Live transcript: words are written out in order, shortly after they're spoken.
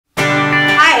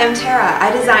Tara.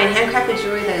 I design handcrafted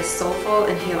jewelry that is soulful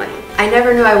and healing. I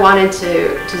never knew I wanted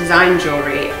to design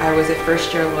jewelry. I was a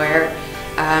first-year lawyer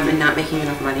and not making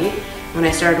enough money when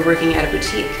I started working at a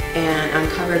boutique and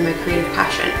uncovered my creative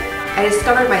passion. I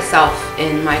discovered myself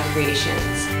in my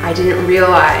creations. I didn't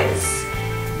realize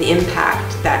the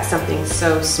impact that something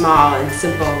so small and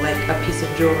simple like a piece of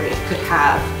jewelry could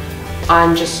have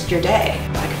on just your day.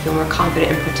 I could feel more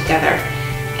confident and put together,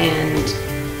 and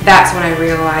that's when I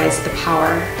realized the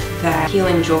power that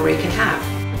healing jewelry can have.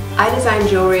 I design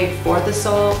jewelry for the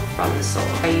soul, from the soul.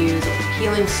 I use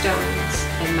healing stones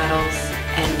and metals,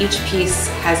 and each piece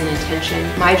has an intention.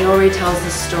 My jewelry tells the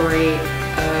story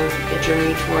of a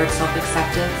journey towards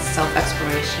self-acceptance,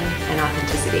 self-exploration, and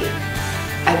authenticity.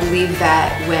 I believe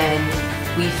that when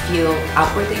we feel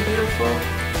outwardly beautiful,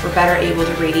 we're better able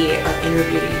to radiate our inner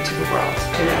beauty to the world.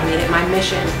 And I made it my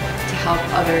mission to help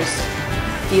others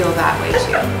feel that way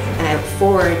too. And I look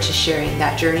forward to sharing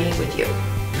that journey with you.